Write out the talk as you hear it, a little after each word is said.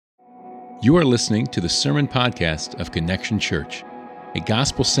You are listening to the Sermon Podcast of Connection Church, a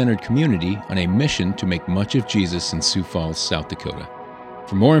gospel-centered community on a mission to make much of Jesus in Sioux Falls, South Dakota.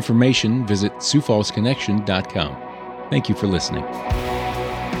 For more information, visit SiouxFallsConnection.com. Thank you for listening.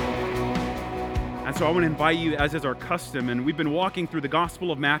 And so I want to invite you, as is our custom, and we've been walking through the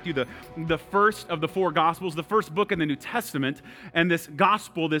Gospel of Matthew, the first of the four Gospels, the first book in the New Testament. And this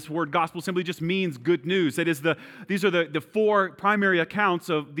gospel, this word gospel, simply just means good news. It is these are the four primary accounts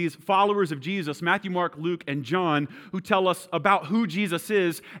of these followers of Jesus, Matthew, Mark, Luke, and John, who tell us about who Jesus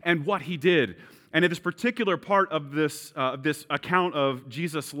is and what he did. And in this particular part of this account of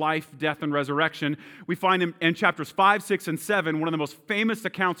Jesus' life, death, and resurrection, we find him in chapters 5, 6, and 7, one of the most famous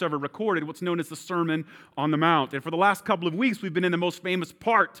accounts ever recorded, what's known as the Sermon on the Mount. And for the last couple of weeks, we've been in the most famous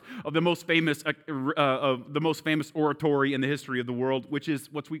part of the most famous oratory in the history of the world, which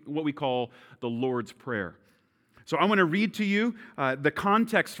is what we call the Lord's Prayer. So I want to read to you the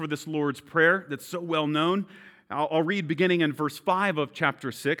context for this Lord's Prayer that's so well known. I'll read beginning in verse 5 of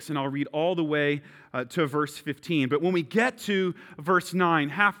chapter 6, and I'll read all the way to verse 15. But when we get to verse 9,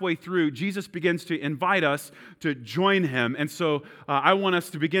 halfway through, Jesus begins to invite us to join him. And so I want us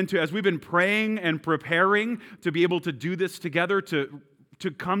to begin to, as we've been praying and preparing to be able to do this together, to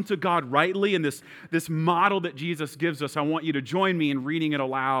come to God rightly in this model that Jesus gives us, I want you to join me in reading it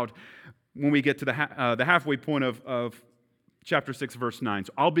aloud when we get to the halfway point of chapter 6, verse 9.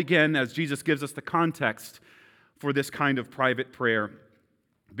 So I'll begin as Jesus gives us the context for this kind of private prayer,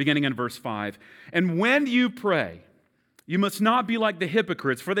 beginning in verse 5. And when you pray, you must not be like the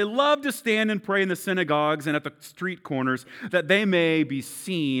hypocrites, for they love to stand and pray in the synagogues and at the street corners, that they may be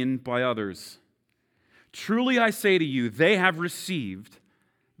seen by others. Truly I say to you, they have received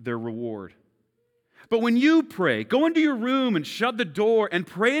their reward. But when you pray, go into your room and shut the door and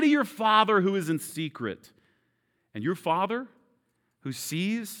pray to your Father who is in secret. And your Father who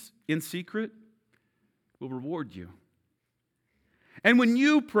sees in secret will reward you. And when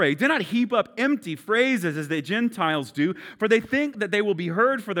you pray, do not heap up empty phrases as the Gentiles do, for they think that they will be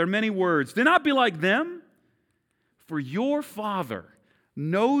heard for their many words. Do not be like them, for your Father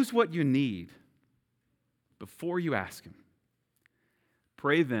knows what you need before you ask him.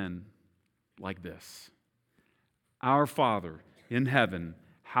 Pray then like this: Our Father in heaven,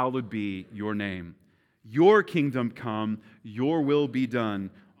 hallowed be your name. Your kingdom come, your will be done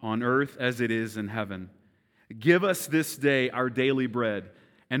on earth as it is in heaven. Give us this day our daily bread,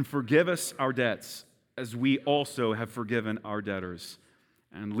 and forgive us our debts, as we also have forgiven our debtors.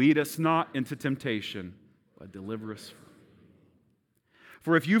 And lead us not into temptation, but deliver us from evil.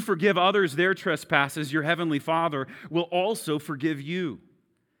 For if you forgive others their trespasses, your heavenly Father will also forgive you.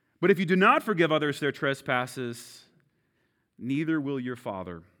 But if you do not forgive others their trespasses, neither will your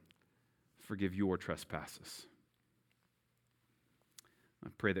Father forgive your trespasses. I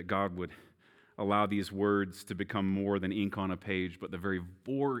pray that God would allow these words to become more than ink on a page, but the very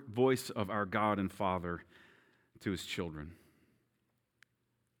voice of our God and Father to his children.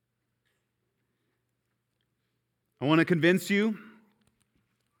 I want to convince you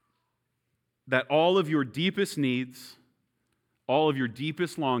that all of your deepest needs, all of your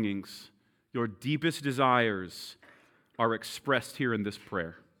deepest longings, your deepest desires are expressed here in this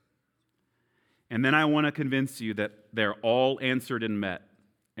prayer. And then I want to convince you that they're all answered and met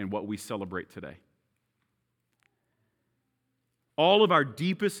in what we celebrate today. All of our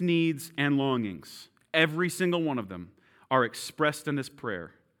deepest needs and longings, every single one of them, are expressed in this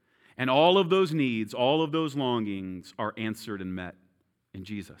prayer. And all of those needs, all of those longings are answered and met in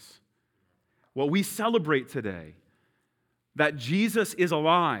Jesus. What we celebrate today, that Jesus is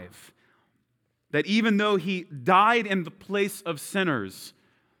alive, that even though he died in the place of sinners,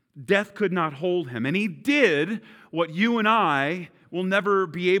 death could not hold him. And he did what you and I will never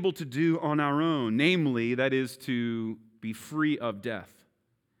be able to do on our own, namely, that is to be free of death.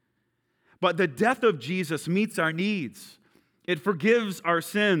 But the death of Jesus meets our needs. It forgives our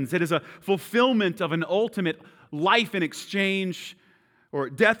sins. It is a fulfillment of an ultimate life in exchange, or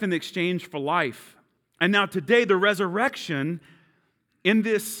death in exchange for life. And now today, the resurrection in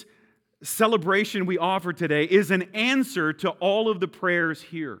this celebration we offer today is an answer to all of the prayers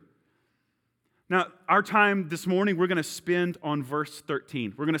here. Now, our time this morning, we're going to spend on verse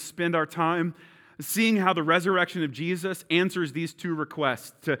 13. We're going to spend our time seeing how the resurrection of Jesus answers these two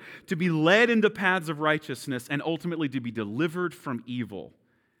requests, to be led into paths of righteousness and ultimately to be delivered from evil.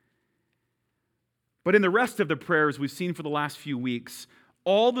 But in the rest of the prayers we've seen for the last few weeks,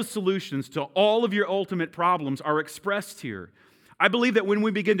 all the solutions to all of your ultimate problems are expressed here. I believe that when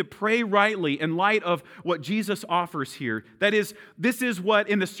we begin to pray rightly in light of what Jesus offers here, that is, this is what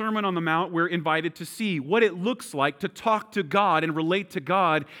in the Sermon on the Mount we're invited to see, what it looks like to talk to God and relate to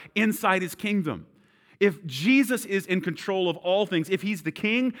God inside His kingdom. If Jesus is in control of all things, if He's the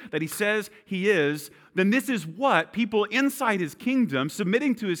king that He says He is, then this is what people inside His kingdom,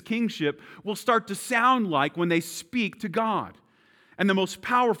 submitting to His kingship, will start to sound like when they speak to God. And the most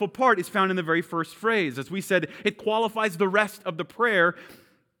powerful part is found in the very first phrase. As we said, it qualifies the rest of the prayer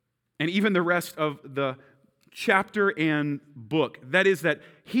and even the rest of the chapter and book. That is that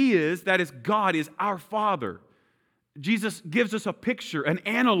God is our Father. Jesus gives us a picture, an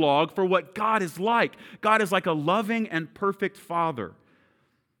analog for what God is like. God is like a loving and perfect Father.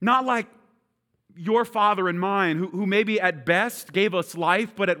 Not like your father and mine, who maybe at best gave us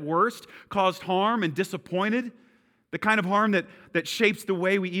life, but at worst caused harm and disappointed. The kind of harm that shapes the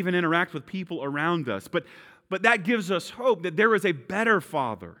way we even interact with people around us. But that gives us hope that there is a better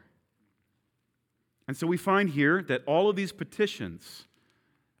Father. And so we find here that all of these petitions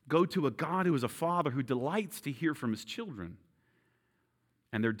go to a God who is a Father who delights to hear from His children.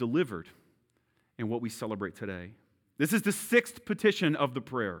 And they're delivered in what we celebrate today. This is the sixth petition of the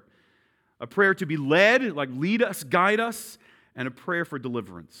prayer. A prayer to be led, like lead us, guide us, and a prayer for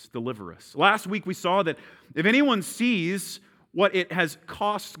deliverance, deliver us. Last week we saw that if anyone sees what it has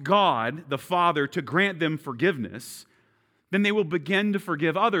cost God, the Father, to grant them forgiveness, then they will begin to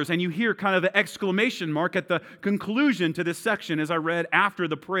forgive others. And you hear kind of the exclamation mark at the conclusion to this section as I read after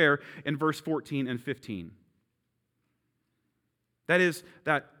the prayer in verse 14 and 15. That is,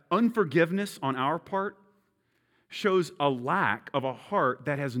 that unforgiveness on our part shows a lack of a heart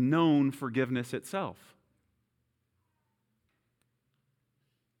that has known forgiveness itself.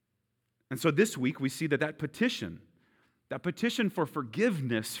 And so this week we see that petition for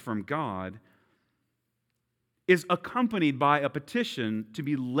forgiveness from God is accompanied by a petition to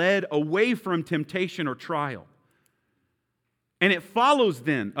be led away from temptation or trial. And it follows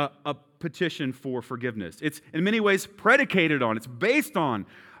then a petition for forgiveness. It's in many ways predicated on, it's based on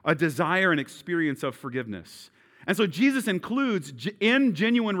a desire and experience of forgiveness. And so Jesus includes in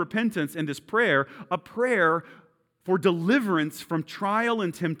genuine repentance in this prayer, a prayer for deliverance from trial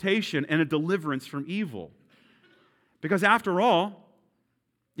and temptation and a deliverance from evil. Because after all,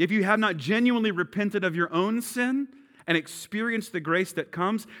 if you have not genuinely repented of your own sin and experienced the grace that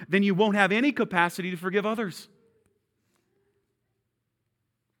comes, then you won't have any capacity to forgive others.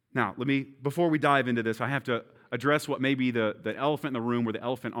 Now, before we dive into this, I have to address what may be the elephant in the room or the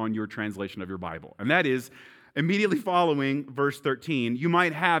elephant on your translation of your Bible. And that is, immediately following verse 13, you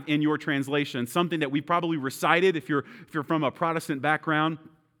might have in your translation something that we probably recited if you're from a Protestant background,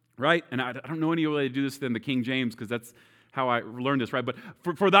 right? And I don't know any way to do this than the King James because that's how I learned this, right? But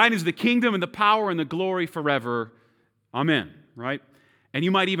for thine is the kingdom and the power and the glory forever. Amen, right? And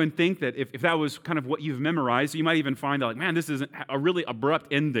you might even think that if that was kind of what you've memorized, you might even find out, like, man, this is a really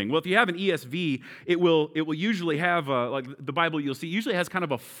abrupt ending. Well, if you have an ESV, it will usually have, like the Bible you'll see, usually has kind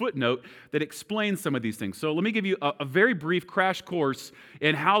of a footnote that explains some of these things. So let me give you a very brief crash course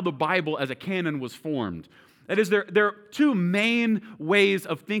in how the Bible as a canon was formed. That is, there are two main ways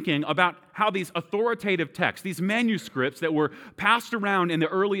of thinking about how these authoritative texts, these manuscripts that were passed around in the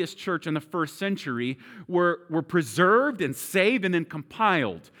earliest church in the first century, were preserved and saved and then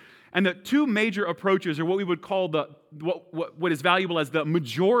compiled. And the two major approaches are what we would call what is valuable as the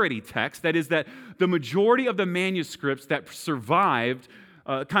majority text. That is, that the majority of the manuscripts that survived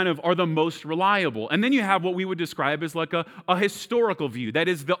kind of are the most reliable. And then you have what we would describe as like a historical view. That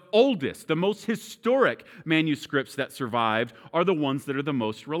is, the oldest, the most historic manuscripts that survived are the ones that are the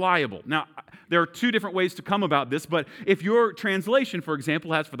most reliable. Now, there are two different ways to come about this, but if your translation, for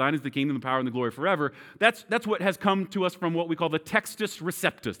example, has "For thine is the kingdom, the power, and the glory forever," that's what has come to us from what we call the Textus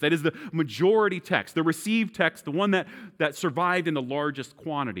Receptus. That is the majority text, the received text, the one that survived in the largest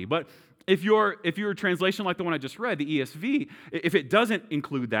quantity. But if your translation like the one I just read, the ESV, if it doesn't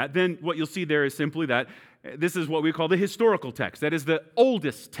include that, then what you'll see there is simply that this is what we call the historical text. That is, the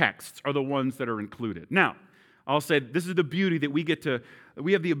oldest texts are the ones that are included. Now, I'll say this is the beauty that we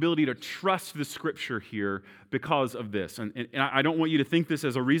have the ability to trust the Scripture here because of this. And I don't want you to think this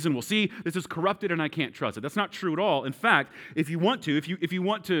as a reason, well, see, this is corrupted and I can't trust it. That's not true at all. In fact, if you want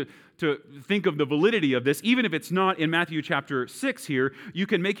to think of the validity of this, even if it's not in Matthew chapter 6 here, you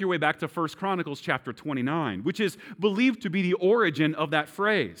can make your way back to 1 Chronicles chapter 29, which is believed to be the origin of that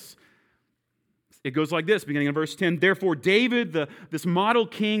phrase. It goes like this, beginning in verse 10. Therefore, David, this model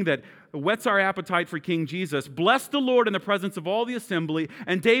king that whets our appetite for King Jesus, blessed the Lord in the presence of all the assembly.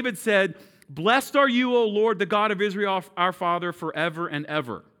 And David said, "Blessed are you, O Lord, the God of Israel, our Father, forever and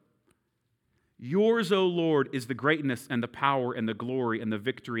ever." Yours, O Lord, is the greatness and the power and the glory and the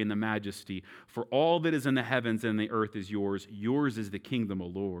victory and the majesty. For all that is in the heavens and the earth is yours. Yours is the kingdom, O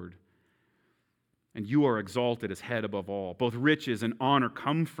Lord. And you are exalted as head above all. Both riches and honor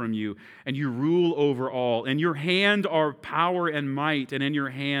come from you, and you rule over all. In your hand are power and might, and in your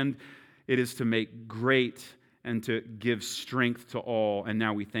hand it is to make great and to give strength to all. And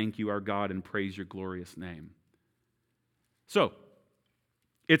now we thank you, our God, and praise your glorious name. So,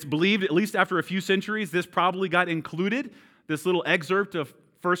 it's believed, at least after a few centuries, this probably got included. This little excerpt of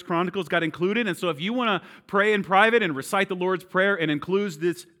 1 Chronicles got included. And so if you want to pray in private and recite the Lord's Prayer and includes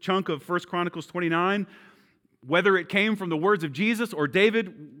this chunk of 1 Chronicles 29, whether it came from the words of Jesus or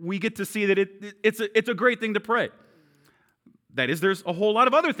David, we get to see that it's a great thing to pray. That is, there's a whole lot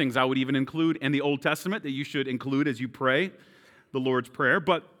of other things I would even include in the Old Testament that you should include as you pray the Lord's Prayer,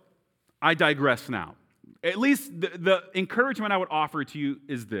 but I digress now. At least the encouragement I would offer to you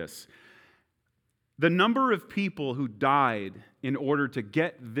is this. The number of people who died in order to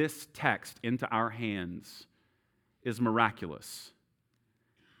get this text into our hands is miraculous.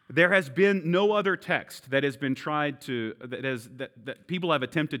 There has been no other text that has been tried to, that people have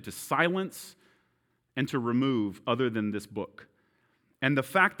attempted to silence and to remove other than this book. And the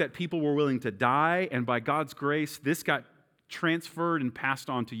fact that people were willing to die, and by God's grace, this got transferred and passed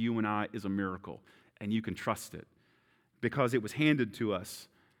on to you and I is a miracle. And you can trust it because it was handed to us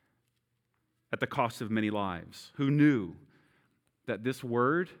at the cost of many lives who knew that this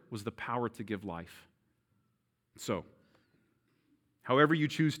word was the power to give life. So, however you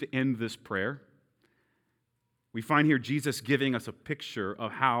choose to end this prayer, we find here Jesus giving us a picture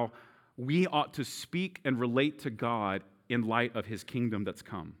of how we ought to speak and relate to God in light of his kingdom that's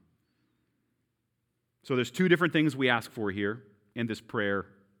come. So there's two different things we ask for here in this prayer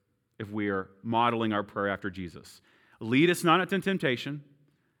if we are modeling our prayer after Jesus. Lead us not into temptation,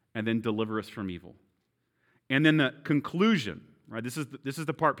 and then deliver us from evil. And then the conclusion, right? This is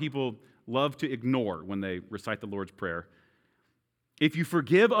the part people love to ignore when they recite the Lord's Prayer. If you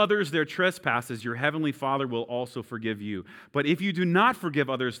forgive others their trespasses, your heavenly Father will also forgive you. But if you do not forgive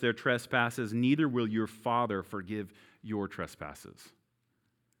others their trespasses, neither will your Father forgive your trespasses.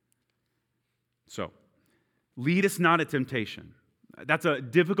 So, lead us not into temptation. That's a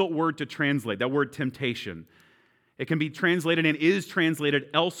difficult word to translate, that word temptation. It can be translated and is translated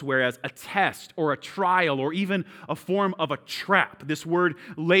elsewhere as a test or a trial or even a form of a trap. This word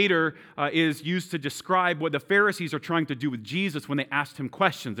later is used to describe what the Pharisees are trying to do with Jesus when they asked him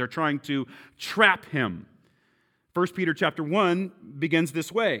questions. They're trying to trap him. 1 Peter chapter 1 begins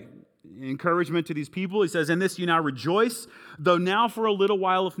this way. Encouragement to these people. He says, "In this you now rejoice, though now for a little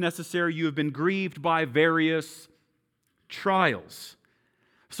while, if necessary, you have been grieved by various trials,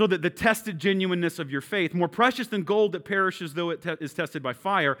 so that the tested genuineness of your faith, more precious than gold that perishes though it is tested by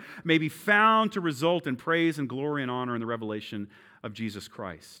fire, may be found to result in praise and glory and honor in the revelation of Jesus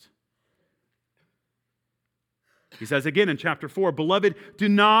Christ." He says again in chapter 4, "Beloved, do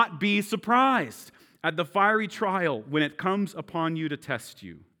not be surprised at the fiery trial when it comes upon you to test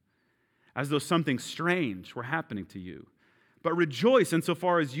you, as though something strange were happening to you. But rejoice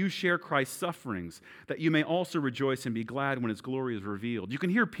insofar as you share Christ's sufferings, that you may also rejoice and be glad when his glory is revealed." You can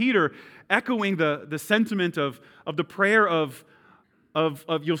hear Peter echoing the sentiment of the prayer of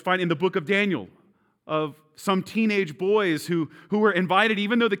you'll find in the book of Daniel, of some teenage boys who were invited,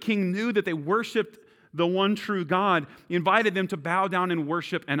 even though the king knew that they worshiped the one true God, he invited them to bow down and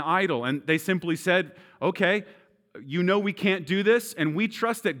worship an idol. And they simply said, "Okay, you know we can't do this, and we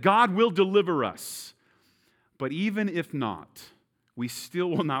trust that God will deliver us. But even if not, we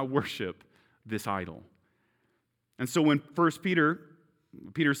still will not worship this idol." And so when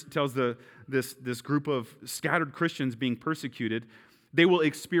Peter tells this group of scattered Christians being persecuted, they will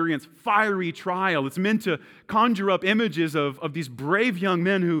experience fiery trial. It's meant to conjure up images of these brave young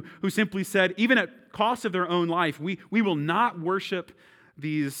men who simply said, even at cost of their own life, we will not worship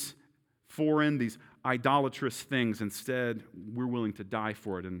these foreign, these idolatrous things. Instead, we're willing to die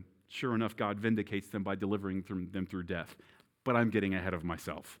for it. And sure enough, God vindicates them by delivering them through death. But I'm getting ahead of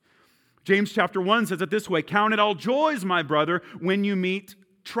myself. James chapter 1 says it this way, "Count it all joys, my brother, when you meet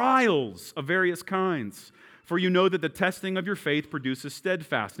trials of various kinds. For you know that the testing of your faith produces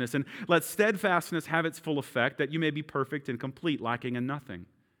steadfastness. And let steadfastness have its full effect, that you may be perfect and complete, lacking in nothing."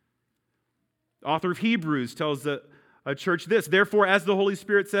 The author of Hebrews tells the church this, "Therefore, as the Holy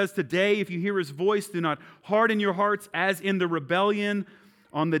Spirit says today, if you hear his voice, do not harden your hearts as in the rebellion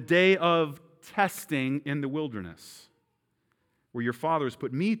on the day of testing in the wilderness, where your fathers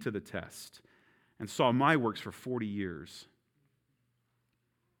put me to the test and saw my works for 40 years.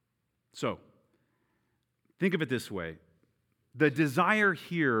 So, think of it this way. The desire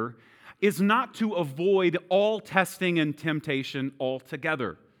here is not to avoid all testing and temptation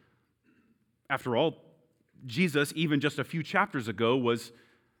altogether. After all, Jesus, even just a few chapters ago, was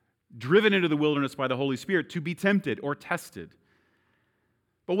driven into the wilderness by the Holy Spirit to be tempted or tested.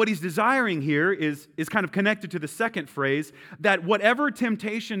 But what he's desiring here is kind of connected to the second phrase, that whatever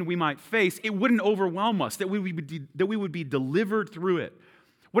temptation we might face, it wouldn't overwhelm us, that we would be delivered through it.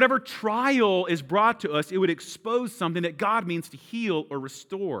 Whatever trial is brought to us, it would expose something that God means to heal or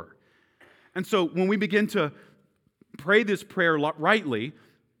restore. And so when we begin to pray this prayer rightly,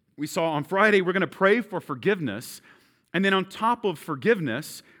 we saw on Friday we're going to pray for forgiveness. And then on top of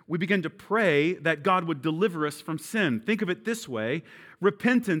forgiveness, we begin to pray that God would deliver us from sin. Think of it this way.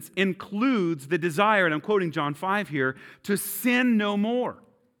 Repentance includes the desire, and I'm quoting John 5 here, to sin no more.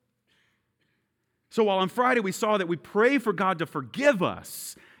 So while on Friday we saw that we pray for God to forgive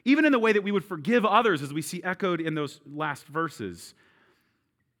us, even in the way that we would forgive others, as we see echoed in those last verses,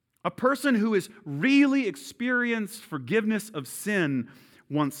 a person who has really experienced forgiveness of sin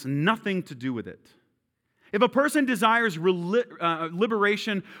wants nothing to do with it. If a person desires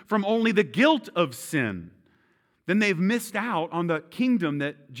liberation from only the guilt of sin, then they've missed out on the kingdom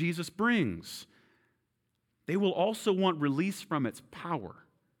that Jesus brings. They will also want release from its power.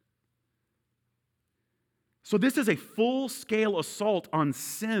 So this is a full-scale assault on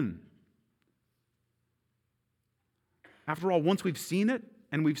sin. After all, once we've seen it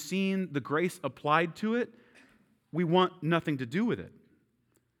and we've seen the grace applied to it, we want nothing to do with it.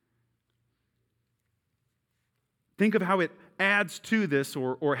 Think of how it adds to this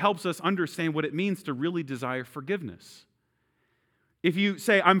or helps us understand what it means to really desire forgiveness. If you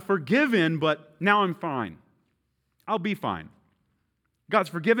say, I'm forgiven, but now I'm fine. I'll be fine. God's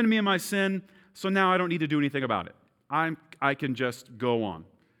forgiven me of my sin, so now I don't need to do anything about it. I can just go on.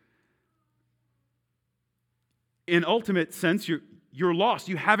 In ultimate sense, you're lost.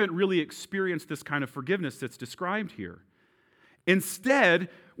 You haven't really experienced this kind of forgiveness that's described here. Instead,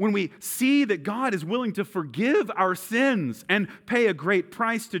 when we see that God is willing to forgive our sins and pay a great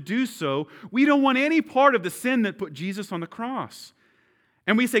price to do so, we don't want any part of the sin that put Jesus on the cross.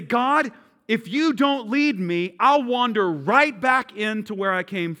 And we say, God, if you don't lead me, I'll wander right back into where I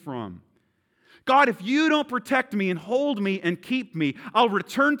came from. God, if you don't protect me and hold me and keep me, I'll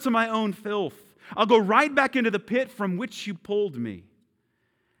return to my own filth. I'll go right back into the pit from which you pulled me.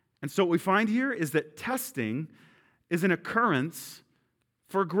 And so what we find here is that testing is an occurrence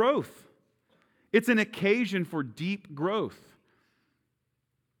for growth. It's an occasion for deep growth.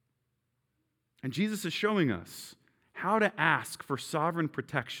 And Jesus is showing us how to ask for sovereign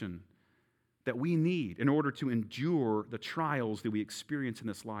protection that we need in order to endure the trials that we experience in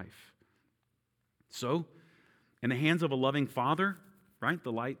this life. So, in the hands of a loving Father, right,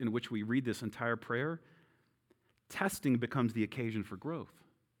 the light in which we read this entire prayer, testing becomes the occasion for growth.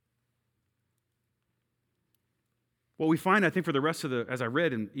 What we find, I think, for the rest of as I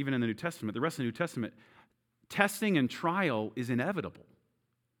read, and even in the New Testament, the rest of the New Testament, testing and trial is inevitable.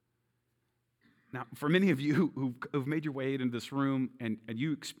 Now, for many of you who've made your way into this room, and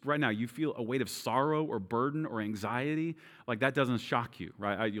you right now you feel a weight of sorrow or burden or anxiety, like that doesn't shock you,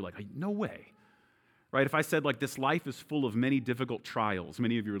 right? You're like, no way, right? If I said like this life is full of many difficult trials,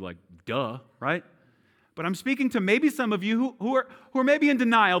 many of you are like, duh, right? But I'm speaking to maybe some of you who are maybe in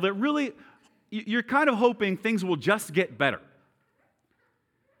denial that really you're kind of hoping things will just get better.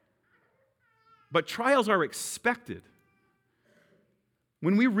 But trials are expected.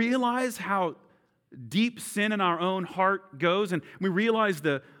 When we realize how deep sin in our own heart goes, and we realize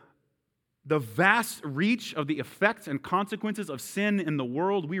the vast reach of the effects and consequences of sin in the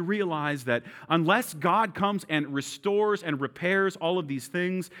world, we realize that unless God comes and restores and repairs all of these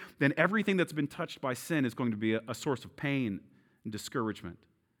things, then everything that's been touched by sin is going to be a source of pain and discouragement.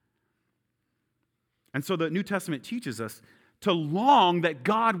 And so the New Testament teaches us to long that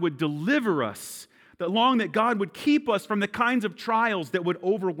God would deliver us, that long that God would keep us from the kinds of trials that would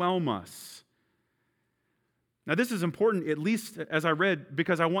overwhelm us. Now, this is important, at least as I read,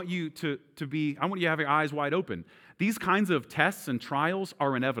 because I want you to have your eyes wide open. These kinds of tests and trials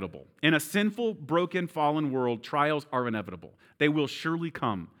are inevitable. In a sinful, broken, fallen world, trials are inevitable. They will surely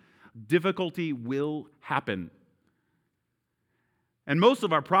come. Difficulty will happen. And most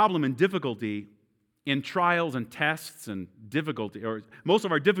of our problem and difficulty in trials and tests and difficulty, or most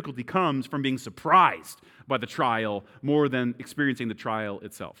of our difficulty comes from being surprised by the trial more than experiencing the trial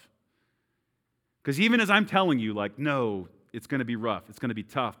itself. Because even as I'm telling you, like, no, it's going to be rough, it's going to be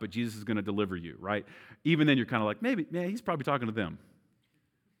tough, but Jesus is going to deliver you, right? Even then you're kind of like, maybe, yeah, he's probably talking to them.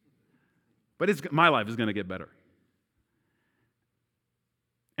 But my life is going to get better.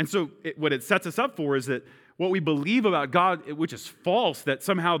 And so what it sets us up for is that what we believe about God, which is false, that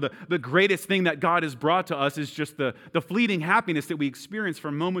somehow the greatest thing that God has brought to us is just the fleeting happiness that we experience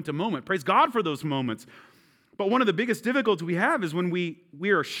from moment to moment. Praise God for those moments. But one of the biggest difficulties we have is when we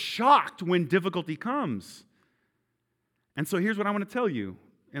are shocked when difficulty comes. And so here's what I want to tell you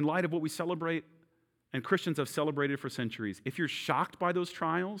in light of what we celebrate and Christians have celebrated for centuries. If you're shocked by those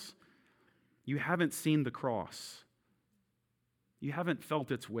trials, you haven't seen the cross. You haven't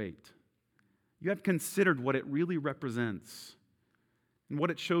felt its weight. You have considered what it really represents and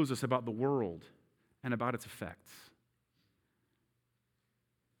what it shows us about the world and about its effects.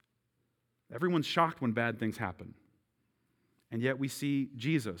 Everyone's shocked when bad things happen. And yet we see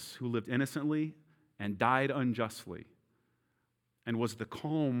Jesus, who lived innocently and died unjustly and was the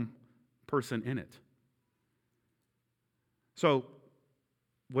calm person in it. So,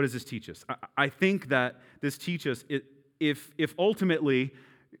 what does this teach us? I think that this teaches us, if ultimately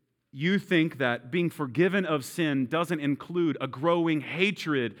you think that being forgiven of sin doesn't include a growing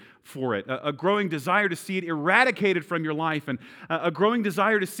hatred for it, a growing desire to see it eradicated from your life, and a growing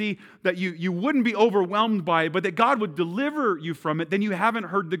desire to see that you wouldn't be overwhelmed by it, but that God would deliver you from it, then you haven't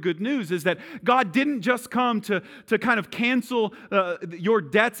heard the good news, is that God didn't just come to kind of cancel your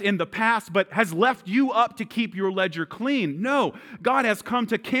debts in the past, but has left you up to keep your ledger clean. No, God has come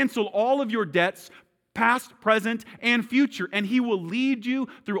to cancel all of your debts, past, present, and future, and He will lead you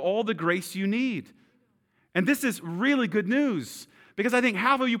through all the grace you need. And this is really good news, because I think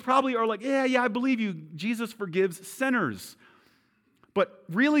half of you probably are like, yeah, I believe you. Jesus forgives sinners. But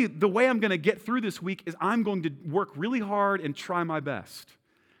really, the way I'm going to get through this week is I'm going to work really hard and try my best.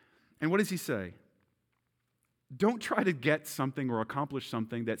 And what does He say? Don't try to get something or accomplish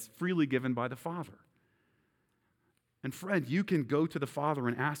something that's freely given by the Father. And friend, you can go to the Father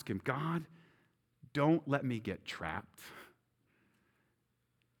and ask Him, God, don't let me get trapped.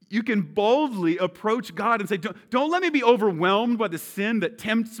 You can boldly approach God and say, don't let me be overwhelmed by the sin that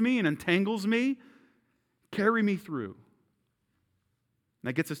tempts me and entangles me. Carry me through. And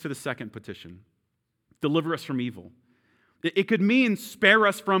that gets us to the second petition. Deliver us from evil. It could mean spare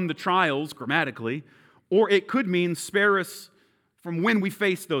us from the trials, grammatically, or it could mean spare us from when we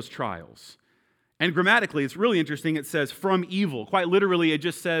face those trials. And grammatically, it's really interesting. It says from evil. Quite literally, it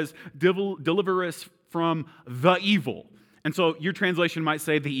just says deliver us from the evil. And so your translation might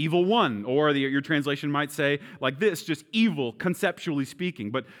say the evil one, or your translation might say like this, just evil, conceptually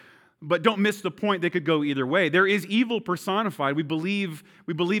speaking. But don't miss the point. They could go either way. There is evil personified. We believe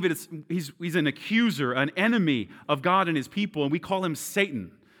he's an accuser, an enemy of God and His people, and we call him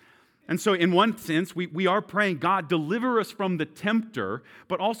Satan. And so in one sense, we are praying, God, deliver us from the tempter,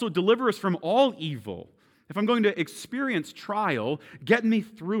 but also deliver us from all evil. If I'm going to experience trial, get me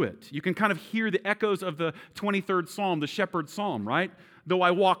through it. You can kind of hear the echoes of the 23rd Psalm, the shepherd's psalm, right? Though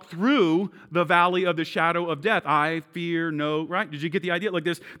I walk through the valley of the shadow of death, I fear no, right? Did you get the idea? Like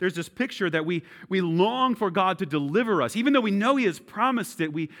there's this picture that we long for God to deliver us. Even though we know He has promised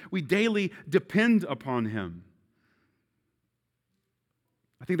it, we daily depend upon Him.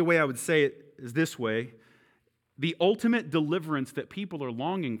 I think the way I would say it is this way. The ultimate deliverance that people are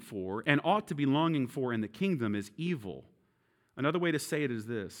longing for and ought to be longing for in the kingdom is evil. Another way to say it is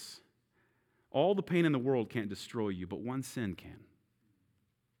this. All the pain in the world can't destroy you, but one sin can.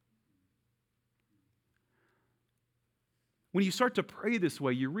 When you start to pray this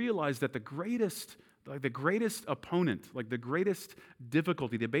way, you realize that the greatest opponent, like the greatest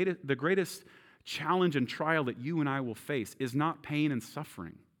difficulty, the greatest challenge and trial that you and I will face is not pain and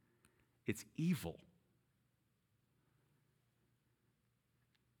suffering. It's evil.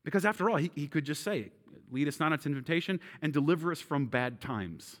 Because after all, he could just say, lead us not into temptation and deliver us from bad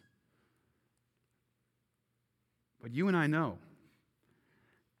times. But you and I know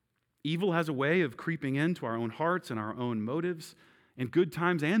evil has a way of creeping into our own hearts and our own motives in good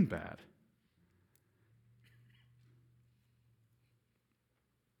times and bad.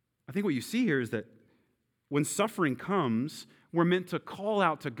 I think what you see here is that when suffering comes, we're meant to call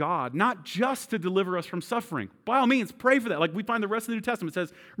out to God, not just to deliver us from suffering. By all means, pray for that. Like we find the rest of the New Testament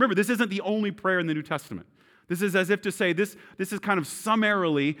says, remember, this isn't the only prayer in the New Testament. This is as if to say this is kind of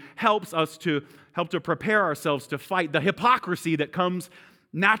summarily helps us to prepare ourselves to fight the hypocrisy that comes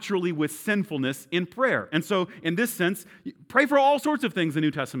naturally with sinfulness in prayer. And so, in this sense, pray for all sorts of things the New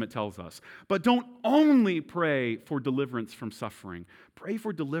Testament tells us. But don't only pray for deliverance from suffering. Pray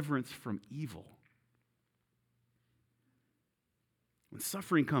for deliverance from evil. When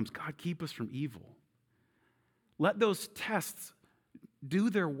suffering comes, God, keep us from evil. Let those tests do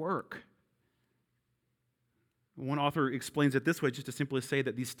their work. One author explains it this way, just to simply say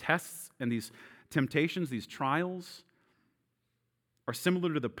that these tests and these temptations, these trials, are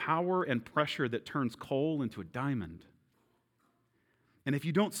similar to the power and pressure that turns coal into a diamond. And if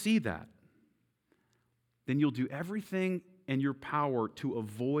you don't see that, then you'll do everything in your power to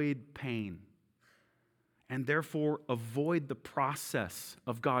avoid pain and therefore avoid the process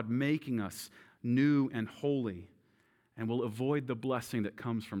of God making us new and holy, and will avoid the blessing that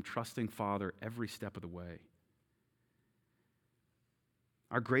comes from trusting Father every step of the way.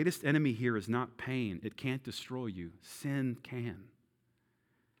 Our greatest enemy here is not pain. It can't destroy you. Sin can.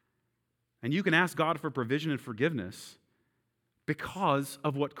 And you can ask God for provision and forgiveness because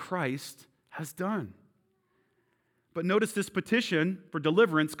of what Christ has done. But notice this petition for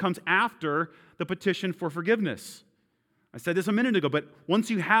deliverance comes after the petition for forgiveness. I said this a minute ago, but once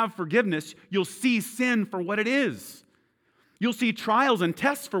you have forgiveness, you'll see sin for what it is. You'll see trials and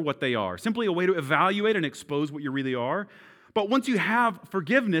tests for what they are, simply a way to evaluate and expose what you really are. But once you have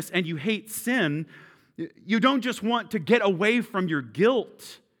forgiveness and you hate sin, you don't just want to get away from your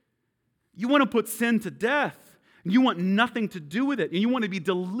guilt. You want to put sin to death. And you want nothing to do with it. And you want to be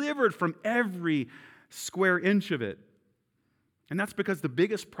delivered from every square inch of it. And that's because the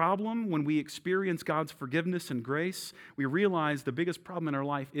biggest problem when we experience God's forgiveness and grace, we realize the biggest problem in our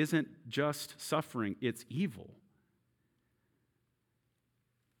life isn't just suffering, it's evil.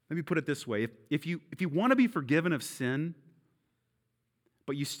 Let me put it this way. If you want to be forgiven of sin,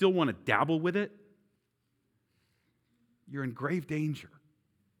 but you still want to dabble with it, you're in grave danger.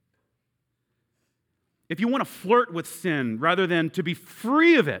 If you want to flirt with sin rather than to be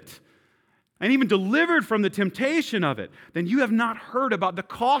free of it, and even delivered from the temptation of it, then you have not heard about the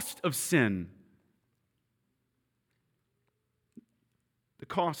cost of sin. The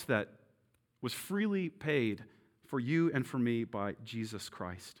cost that was freely paid for you and for me by Jesus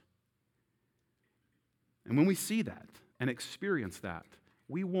Christ. And when we see that and experience that,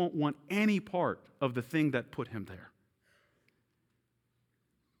 we won't want any part of the thing that put him there.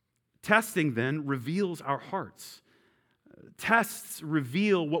 Testing then reveals our hearts. Tests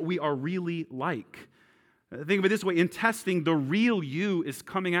reveal what we are really like. Think of it this way. In testing, the real you is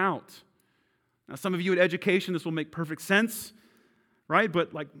coming out. Now, some of you in education, this will make perfect sense, right?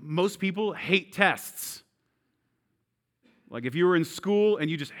 But like most people hate tests. Like if you were in school and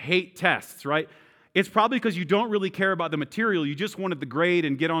you just hate tests, right? It's probably because you don't really care about the material. You just wanted the grade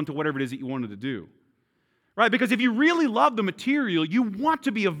and get on to whatever it is that you wanted to do. Right? Because if you really love the material, you want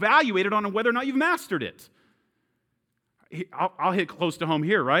to be evaluated on whether or not you've mastered it. I'll hit close to home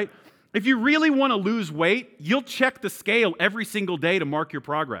here, right? If you really want to lose weight, you'll check the scale every single day to mark your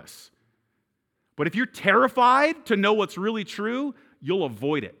progress. But if you're terrified to know what's really true, you'll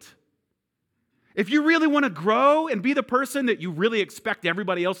avoid it. If you really want to grow and be the person that you really expect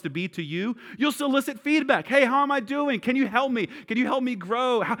everybody else to be to you, you'll solicit feedback. Hey, how am I doing? Can you help me? Can you help me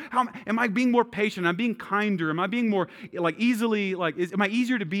grow? How am I being more patient? Am I being kinder? Am I being more am I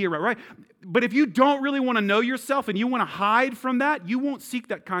easier to be around, right? But if you don't really want to know yourself and you want to hide from that, you won't seek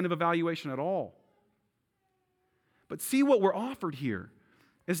that kind of evaluation at all. But see, what we're offered here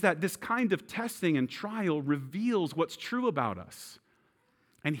is that this kind of testing and trial reveals what's true about us.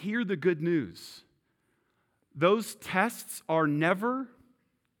 And hear the good news. Those tests are never,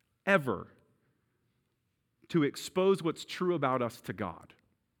 ever to expose what's true about us to God.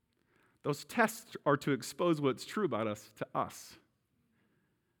 Those tests are to expose what's true about us to us.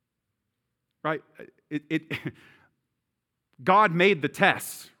 Right? God made the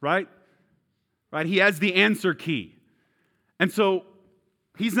tests, right? Right? He has the answer key. And so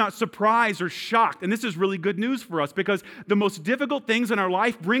He's not surprised or shocked. And this is really good news for us because the most difficult things in our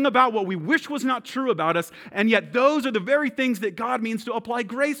life bring about what we wish was not true about us, and yet those are the very things that God means to apply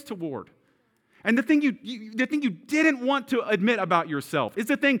grace toward. And the thing you didn't want to admit about yourself is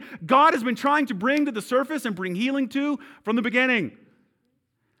the thing God has been trying to bring to the surface and bring healing to from the beginning.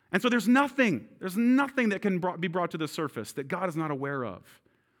 And so there's nothing that can be brought to the surface that God is not aware of.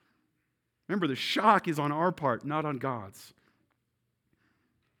 Remember, the shock is on our part, not on God's.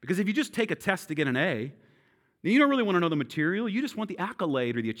 Because if you just take a test to get an A, then you don't really want to know the material. You just want the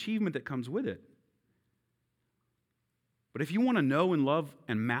accolade or the achievement that comes with it. But if you want to know and love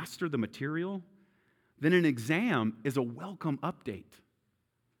and master the material, then an exam is a welcome update.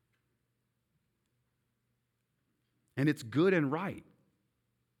 And it's good and right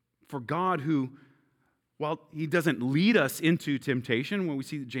for God who, while He doesn't lead us into temptation, when we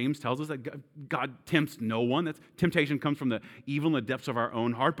see that James tells us that God tempts no one, that temptation comes from the evil in the depths of our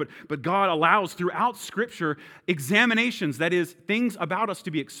own heart, but God allows throughout Scripture examinations, that is, things about us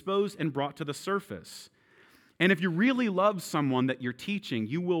to be exposed and brought to the surface. And if you really love someone that you're teaching,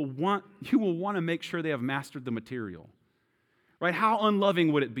 you will want to make sure they have mastered the material. Right? How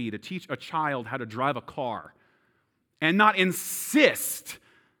unloving would it be to teach a child how to drive a car and not insist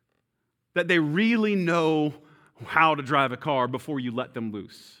that they really know how to drive a car before you let them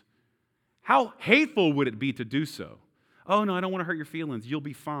loose? How hateful would it be to do so? Oh, no, I don't want to hurt your feelings. You'll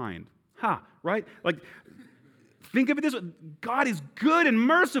be fine. Right? Like, think of it this way. God is good and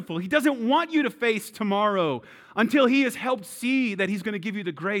merciful. He doesn't want you to face tomorrow until He has helped see that He's going to give you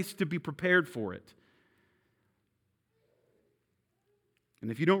the grace to be prepared for it. And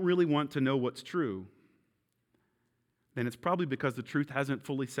if you don't really want to know what's true, then it's probably because the truth hasn't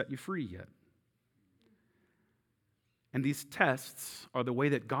fully set you free yet. And these tests are the way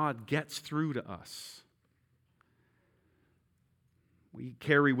that God gets through to us. We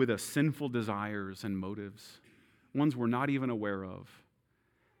carry with us sinful desires and motives, ones we're not even aware of.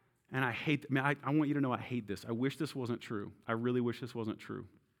 And I want you to know I hate this. I wish this wasn't true. I really wish this wasn't true.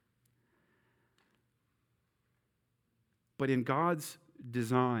 But in God's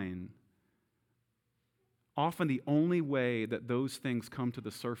design, often the only way that those things come to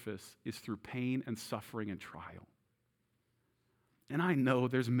the surface is through pain and suffering and trial. And I know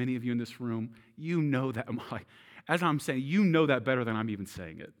there's many of you in this room, you know that. As I'm saying, you know that better than I'm even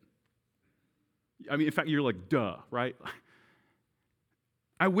saying it. I mean, in fact, you're like, duh, right?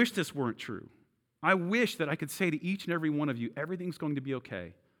 I wish this weren't true. I wish that I could say to each and every one of you, everything's going to be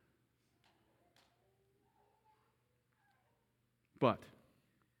okay. But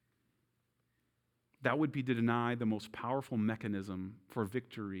that would be to deny the most powerful mechanism for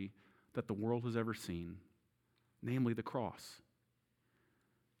victory that the world has ever seen, namely the cross.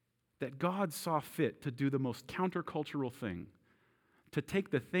 That God saw fit to do the most countercultural thing, to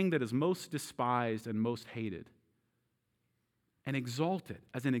take the thing that is most despised and most hated and exalt it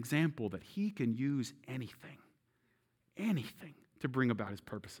as an example that He can use anything to bring about His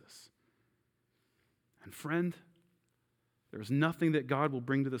purposes. And friend, there's nothing that God will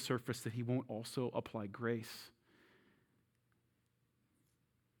bring to the surface that He won't also apply grace.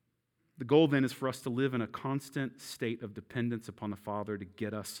 The goal then is for us to live in a constant state of dependence upon the Father to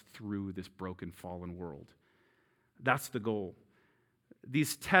get us through this broken, fallen world. That's the goal.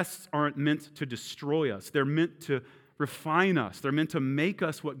 These tests aren't meant to destroy us. They're meant to refine us. They're meant to make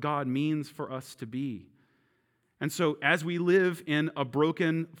us what God means for us to be. And so as we live in a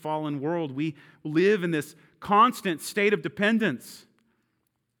broken, fallen world, we live in this constant state of dependence.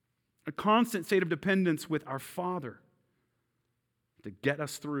 A constant state of dependence with our Father to get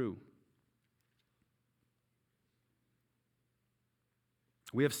us through.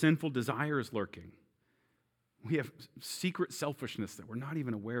 We have sinful desires lurking. We have secret selfishness that we're not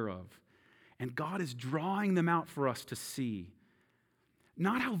even aware of. And God is drawing them out for us to see.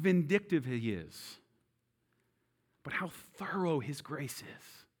 Not how vindictive He is, but how thorough His grace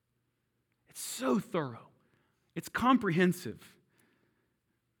is. It's so thorough. It's comprehensive.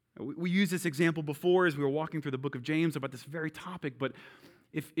 We used this example before as we were walking through the book of James about this very topic, but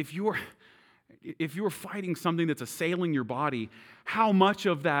if you're fighting something that's assailing your body, how much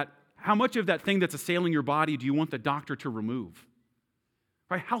of that thing that's assailing your body do you want the doctor to remove?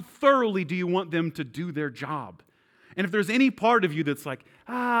 Right? How thoroughly do you want them to do their job? And if there's any part of you that's like,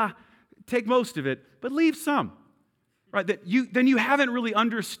 take most of it, but leave some, right? Then you haven't really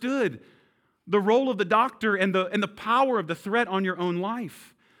understood the role of the doctor and the power of the threat on your own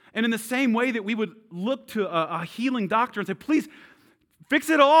life. And in the same way that we would look to a healing doctor and say, please, fix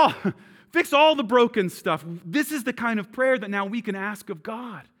it all. Fix all the broken stuff. This is the kind of prayer that now we can ask of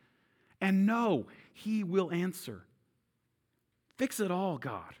God. And know He will answer. Fix it all,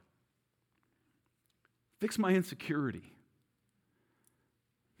 God. Fix my insecurity.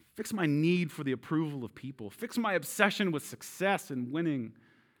 Fix my need for the approval of people. Fix my obsession with success and winning.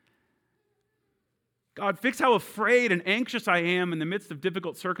 God, fix how afraid and anxious I am in the midst of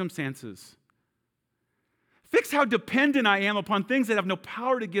difficult circumstances. Fix how dependent I am upon things that have no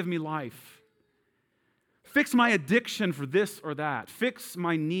power to give me life. Fix my addiction for this or that. Fix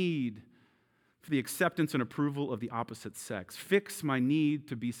my need for the acceptance and approval of the opposite sex. Fix my need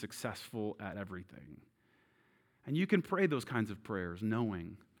to be successful at everything. And you can pray those kinds of prayers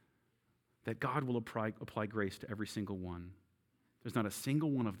knowing that God will apply grace to every single one. There's not a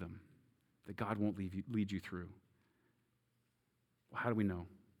single one of them that God won't lead you through. Well, how do we know?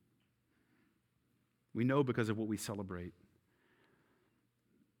 We know because of what we celebrate.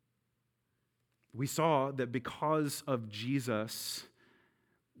 We saw that because of Jesus,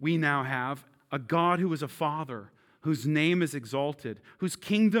 we now have a God who is a Father, whose name is exalted, whose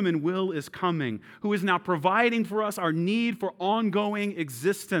kingdom and will is coming, who is now providing for us our need for ongoing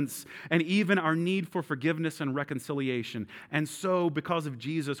existence and even our need for forgiveness and reconciliation. And so, because of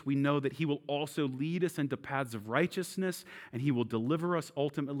Jesus, we know that He will also lead us into paths of righteousness and He will deliver us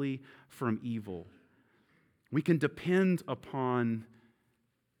ultimately from evil. We can depend upon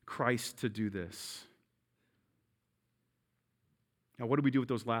Christ to do this. Now, what do we do with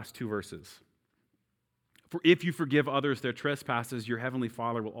those last two verses? For if you forgive others their trespasses, your heavenly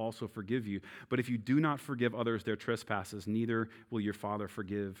Father will also forgive you. But if you do not forgive others their trespasses, neither will your Father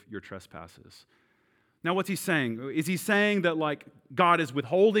forgive your trespasses. Now, what's he saying? Is he saying that, like, God is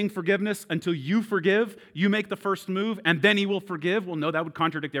withholding forgiveness until you forgive, you make the first move, and then he will forgive? Well, no, that would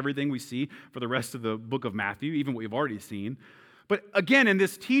contradict everything we see for the rest of the book of Matthew, even what we've already seen. But again, in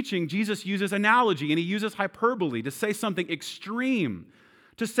this teaching, Jesus uses analogy and he uses hyperbole to say something extreme,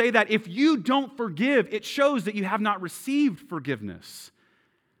 to say that if you don't forgive, it shows that you have not received forgiveness.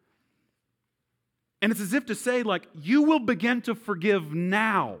 And it's as if to say, like, you will begin to forgive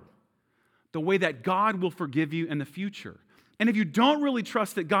now the way that God will forgive you in the future. And if you don't really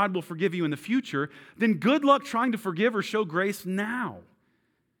trust that God will forgive you in the future, then good luck trying to forgive or show grace now.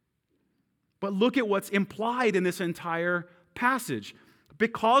 But look at what's implied in this entire passage.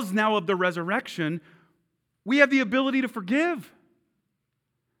 Because now of the resurrection, we have the ability to forgive.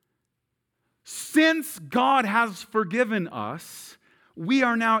 Since God has forgiven us, we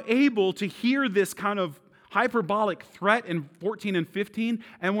are now able to hear this kind of hyperbolic threat in 14 and 15,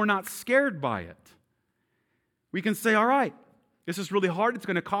 and we're not scared by it. We can say, all right, this is really hard. It's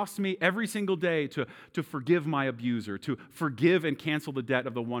going to cost me every single day to forgive my abuser, to forgive and cancel the debt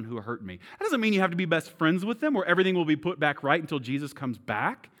of the one who hurt me. That doesn't mean you have to be best friends with them or everything will be put back right until Jesus comes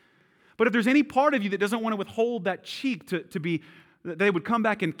back. But if there's any part of you that doesn't want to withhold that cheek to be, that they would come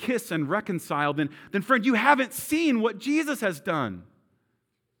back and kiss and reconcile, then friend, you haven't seen what Jesus has done.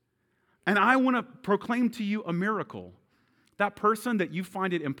 And I want to proclaim to you a miracle. That person that you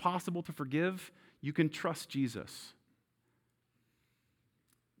find it impossible to forgive, you can trust Jesus.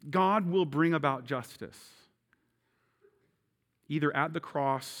 God will bring about justice, either at the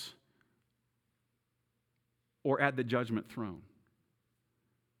cross or at the judgment throne.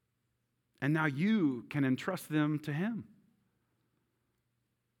 And now you can entrust them to Him.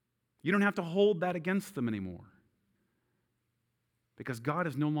 You don't have to hold that against them anymore, because God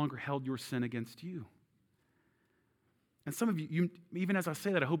has no longer held your sin against you. And some of you, even as I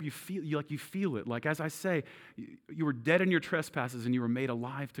say that, I hope you feel it. Like as I say, you were dead in your trespasses and you were made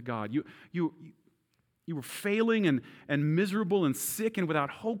alive to God. You were failing and miserable and sick and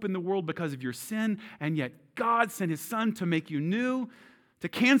without hope in the world because of your sin, and yet God sent His Son to make you new, to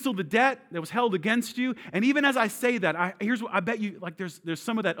cancel the debt that was held against you. And even as I say that, here's what I bet you, like there's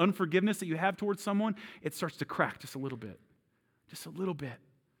some of that unforgiveness that you have towards someone, it starts to crack just a little bit. Just a little bit.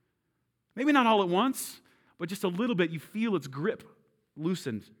 Maybe not all at once, but just a little bit. You feel its grip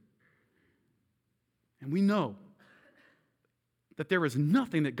loosened. And we know that there is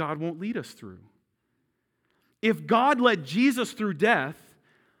nothing that God won't lead us through. If God led Jesus through death,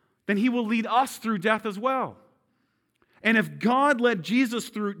 then He will lead us through death as well. And if God led Jesus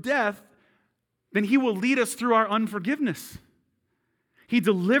through death, then He will lead us through our unforgiveness. He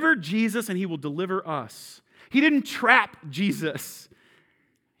delivered Jesus and He will deliver us. He didn't trap Jesus.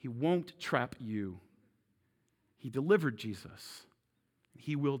 He won't trap you. He delivered Jesus.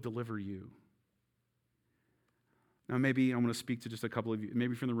 He will deliver you. Now, maybe I want to speak to just a couple of you.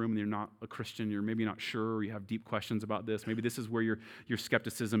 Maybe if you're in the room and you're not a Christian, you're maybe not sure, or you have deep questions about this. Maybe this is where your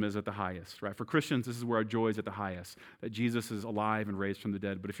skepticism is at the highest, right? For Christians, this is where our joy is at the highest, that Jesus is alive and raised from the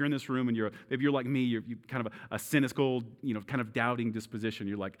dead. But if you're in this room and maybe you're like me, you're kind of a cynical, kind of doubting disposition.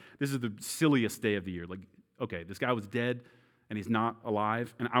 You're like, this is the silliest day of the year. Like, okay, this guy was dead and he's not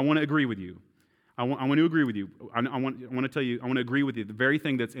alive. And I want to agree with you. I want to agree with you. I want to tell you, I want to agree with you. The very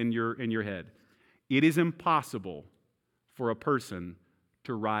thing that's in your head. It is impossible for a person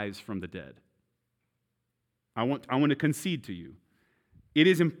to rise from the dead. I want to concede to you. It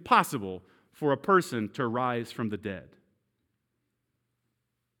is impossible for a person to rise from the dead.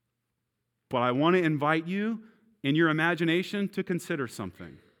 But I want to invite you in your imagination to consider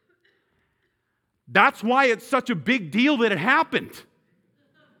something. That's why it's such a big deal that it happened.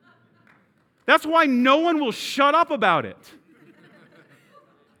 That's why no one will shut up about it.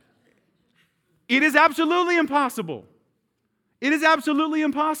 It is absolutely impossible. It is absolutely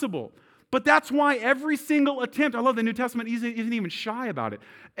impossible. But that's why every single attempt, I love the New Testament isn't even shy about it.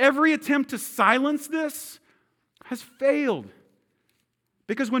 Every attempt to silence this has failed.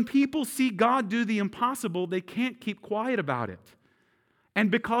 Because when people see God do the impossible, they can't keep quiet about it.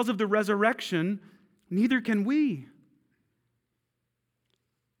 And because of the resurrection, neither can we.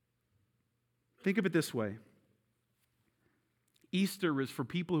 Think of it this way. Easter is for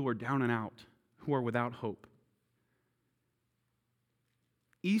people who are down and out, who are without hope.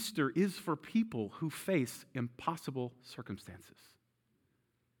 Easter is for people who face impossible circumstances.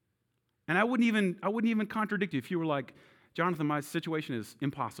 And I wouldn't even contradict you if you were like, Jonathan, my situation is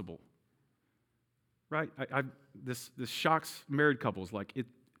impossible. Right? This shocks married couples. Like,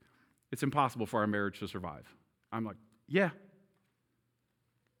 it's impossible for our marriage to survive. I'm like, yeah.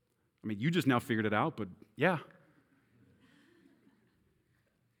 I mean, you just now figured it out, but yeah.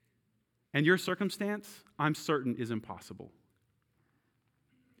 And your circumstance, I'm certain, is impossible.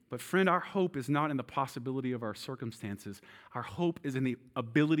 But friend, our hope is not in the possibility of our circumstances. Our hope is in the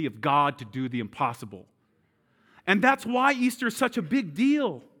ability of God to do the impossible. And that's why Easter is such a big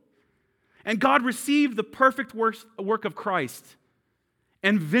deal. And God received the perfect work of Christ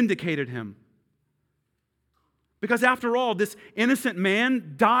and vindicated him. Because after all, this innocent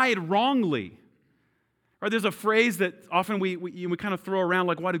man died wrongly. Or there's a phrase that often we kind of throw around,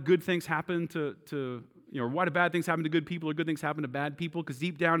 like, why do good things happen to why do bad things happen to good people or good things happen to bad people? Because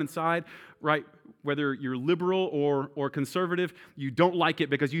deep down inside, right, whether you're liberal or conservative, you don't like it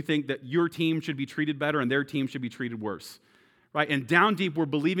because you think that your team should be treated better and their team should be treated worse. Right? And down deep, we're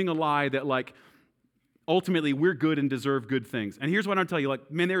believing a lie that, like, ultimately we're good and deserve good things. And here's what I'll tell you, like,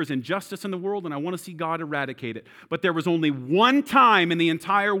 man, there is injustice in the world and I want to see God eradicate it. But there was only one time in the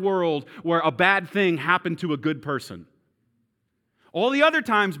entire world where a bad thing happened to a good person. All the other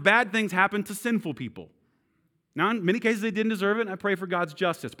times, bad things happened to sinful people. Now, in many cases, they didn't deserve it, and I pray for God's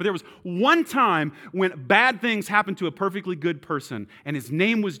justice. But there was one time when bad things happened to a perfectly good person, and his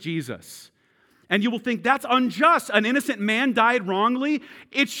name was Jesus. And you will think, that's unjust. An innocent man died wrongly.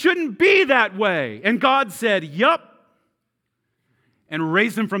 It shouldn't be that way. And God said, yup, and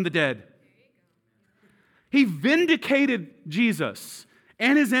raised him from the dead. He vindicated Jesus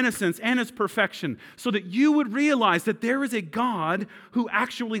and his innocence and his perfection so that you would realize that there is a God who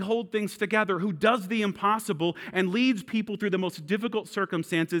actually holds things together, who does the impossible and leads people through the most difficult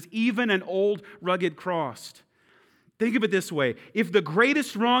circumstances, even an old, rugged cross. Think of it this way. If the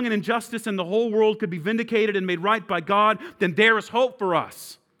greatest wrong and injustice in the whole world could be vindicated and made right by God, then there is hope for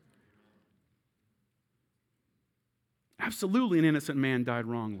us. Absolutely, an innocent man died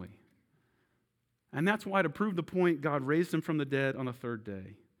wrongly. And that's why, to prove the point, God raised him from the dead on the third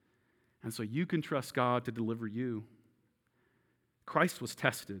day. And so you can trust God to deliver you. Christ was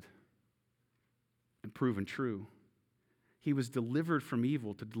tested and proven true. He was delivered from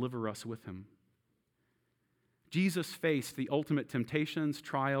evil to deliver us with him. Jesus faced the ultimate temptations,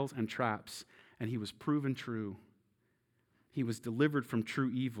 trials, and traps, and he was proven true. He was delivered from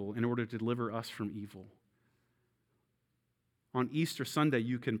true evil in order to deliver us from evil. On Easter Sunday,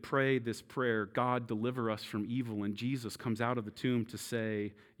 you can pray this prayer, God, deliver us from evil, and Jesus comes out of the tomb to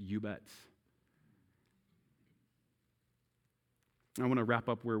say, you bet. I want to wrap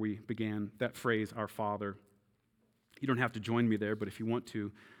up where we began, that phrase, our Father. You don't have to join me there, but if you want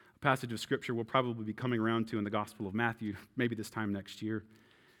to, a passage of Scripture we'll probably be coming around to in the Gospel of Matthew, maybe this time next year,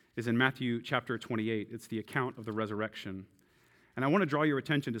 is in Matthew chapter 28. It's the account of the resurrection. And I want to draw your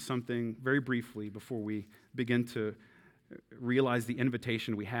attention to something very briefly before we begin to realize the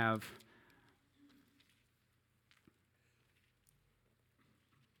invitation we have.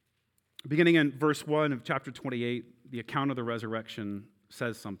 Beginning in verse 1 of chapter 28, the account of the resurrection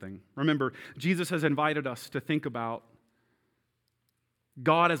says something. Remember, Jesus has invited us to think about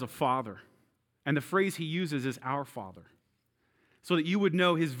God as a Father. And the phrase he uses is our Father. So that you would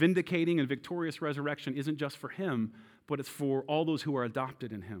know his vindicating and victorious resurrection isn't just for him, but it's for all those who are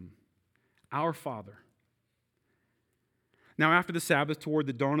adopted in him. Our Father. Now, after the Sabbath, toward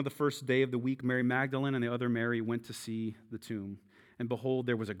the dawn of the first day of the week, Mary Magdalene and the other Mary went to see the tomb. And behold,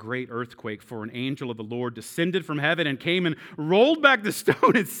 there was a great earthquake, for an angel of the Lord descended from heaven and came and rolled back the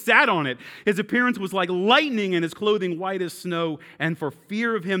stone and sat on it. His appearance was like lightning and his clothing white as snow. And for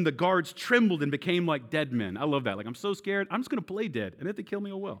fear of him, the guards trembled and became like dead men. I love that. Like, I'm so scared, I'm just going to play dead. And if they kill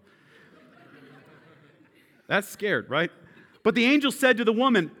me, oh well. That's scared, right? But the angel said to the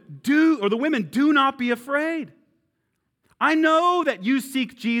women, do not be afraid. I know that you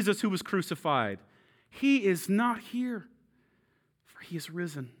seek Jesus who was crucified. He is not here, for he is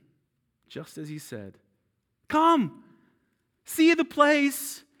risen, just as he said. Come, see the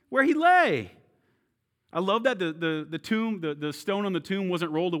place where he lay. I love that the tomb, the stone on the tomb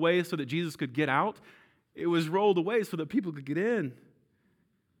wasn't rolled away so that Jesus could get out. It was rolled away so that people could get in.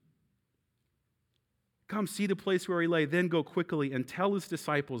 Come, see the place where he lay, then go quickly and tell his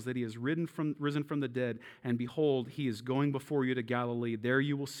disciples that he has risen from the dead, and behold, he is going before you to Galilee. There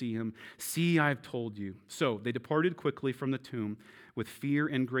you will see him. See, I have told you. So they departed quickly from the tomb with fear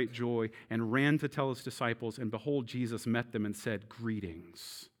and great joy and ran to tell his disciples, and behold, Jesus met them and said,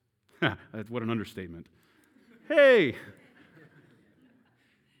 greetings. What an understatement. Hey!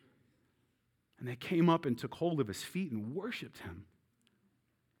 And they came up and took hold of his feet and worshiped him.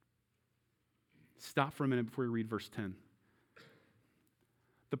 Stop for a minute before we read verse 10.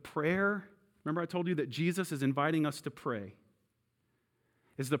 The prayer, remember I told you that Jesus is inviting us to pray,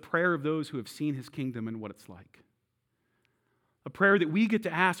 is the prayer of those who have seen his kingdom and what it's like. A prayer that we get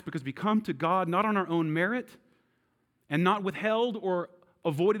to ask because we come to God not on our own merit and not withheld or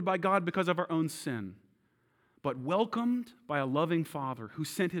avoided by God because of our own sin, but welcomed by a loving Father who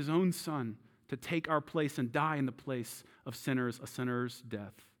sent his own Son to take our place and die in the place of sinners, a sinner's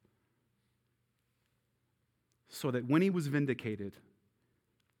death. So that when he was vindicated,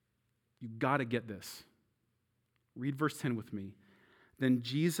 you got to get this. Read verse 10 with me. Then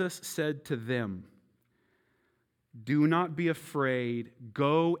Jesus said to them, "Do not be afraid.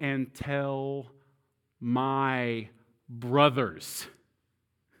 Go and tell my brothers.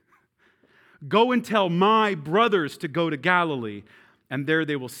 Go and tell my brothers to go to Galilee, and there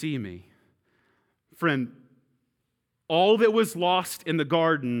they will see me." Friend, all that was lost in the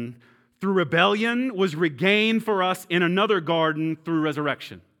garden through rebellion was regained for us in another garden through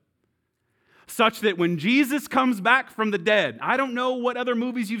resurrection. Such that when Jesus comes back from the dead, I don't know what other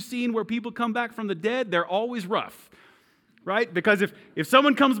movies you've seen where people come back from the dead, they're always rough. Right? Because if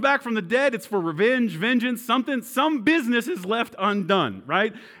someone comes back from the dead, it's for revenge, vengeance, some business is left undone,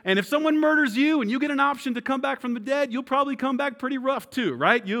 right? And if someone murders you and you get an option to come back from the dead, you'll probably come back pretty rough too,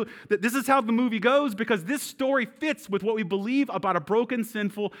 right? This is how the movie goes because this story fits with what we believe about a broken,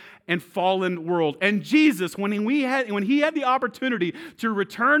 sinful, and fallen world. And Jesus, when he had the opportunity to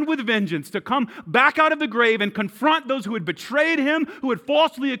return with vengeance, to come back out of the grave and confront those who had betrayed him, who had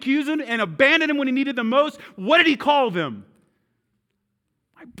falsely accused him and abandoned him when he needed them most, what did he call them?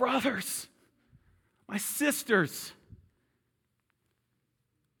 My brothers, my sisters.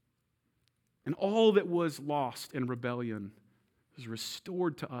 And all that was lost in rebellion was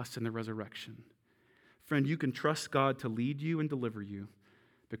restored to us in the resurrection. Friend, you can trust God to lead you and deliver you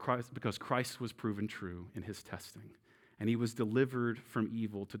because Christ was proven true in his testing. And he was delivered from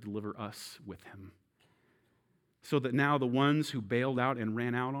evil to deliver us with him. So that now the ones who bailed out and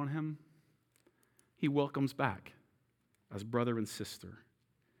ran out on him, he welcomes back as brother and sister.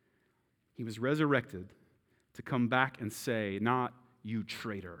 He was resurrected to come back and say, not you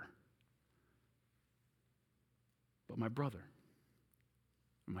traitor, but my brother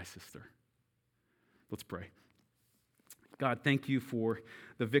and my sister. Let's pray. God, thank you for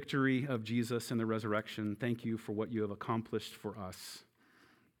the victory of Jesus and the resurrection. Thank you for what you have accomplished for us.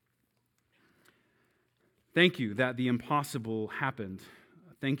 Thank you that the impossible happened.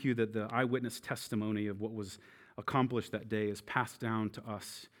 Thank you that the eyewitness testimony of what was accomplished that day is passed down to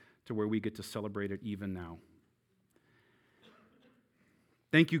us to where we get to celebrate it even now.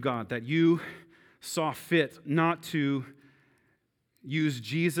 Thank you, God, that you saw fit not to use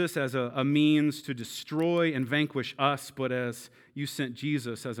Jesus as a means to destroy and vanquish us, but as you sent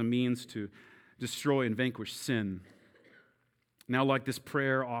Jesus as a means to destroy and vanquish sin. Now, like this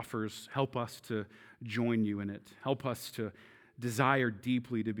prayer offers, help us to join you in it. Help us to desire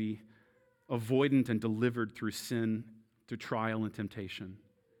deeply to be avoidant and delivered through sin, through trial and temptation.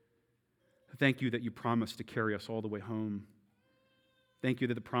 Thank you that you promised to carry us all the way home. Thank you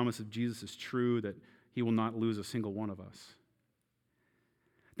that the promise of Jesus is true, that he will not lose a single one of us.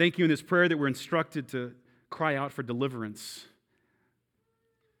 Thank you in this prayer that we're instructed to cry out for deliverance.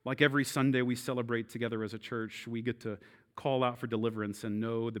 Like every Sunday we celebrate together as a church, we get to call out for deliverance and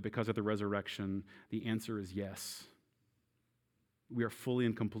know that because of the resurrection, the answer is yes. We are fully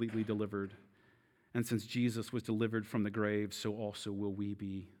and completely delivered. And since Jesus was delivered from the grave, so also will we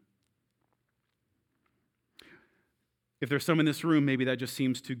be. If there's some in this room, maybe that just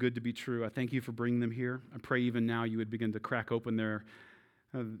seems too good to be true. I thank you for bringing them here. I pray even now you would begin to crack open their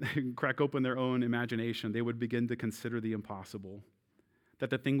own imagination. They would begin to consider the impossible.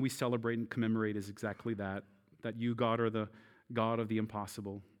 That the thing we celebrate and commemorate is exactly that. That you, God, are the God of the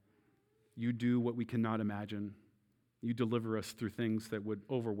impossible. You do what we cannot imagine. You deliver us through things that would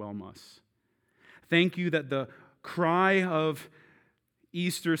overwhelm us. Thank you that the cry of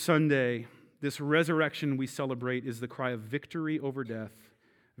Easter Sunday, this resurrection we celebrate, is the cry of victory over death,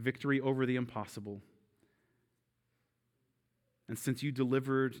 victory over the impossible. And since you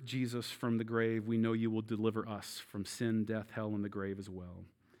delivered Jesus from the grave, we know you will deliver us from sin, death, hell, and the grave as well.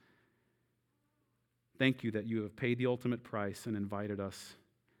 Thank you that you have paid the ultimate price and invited us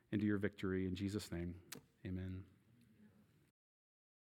into your victory. In Jesus' name, amen.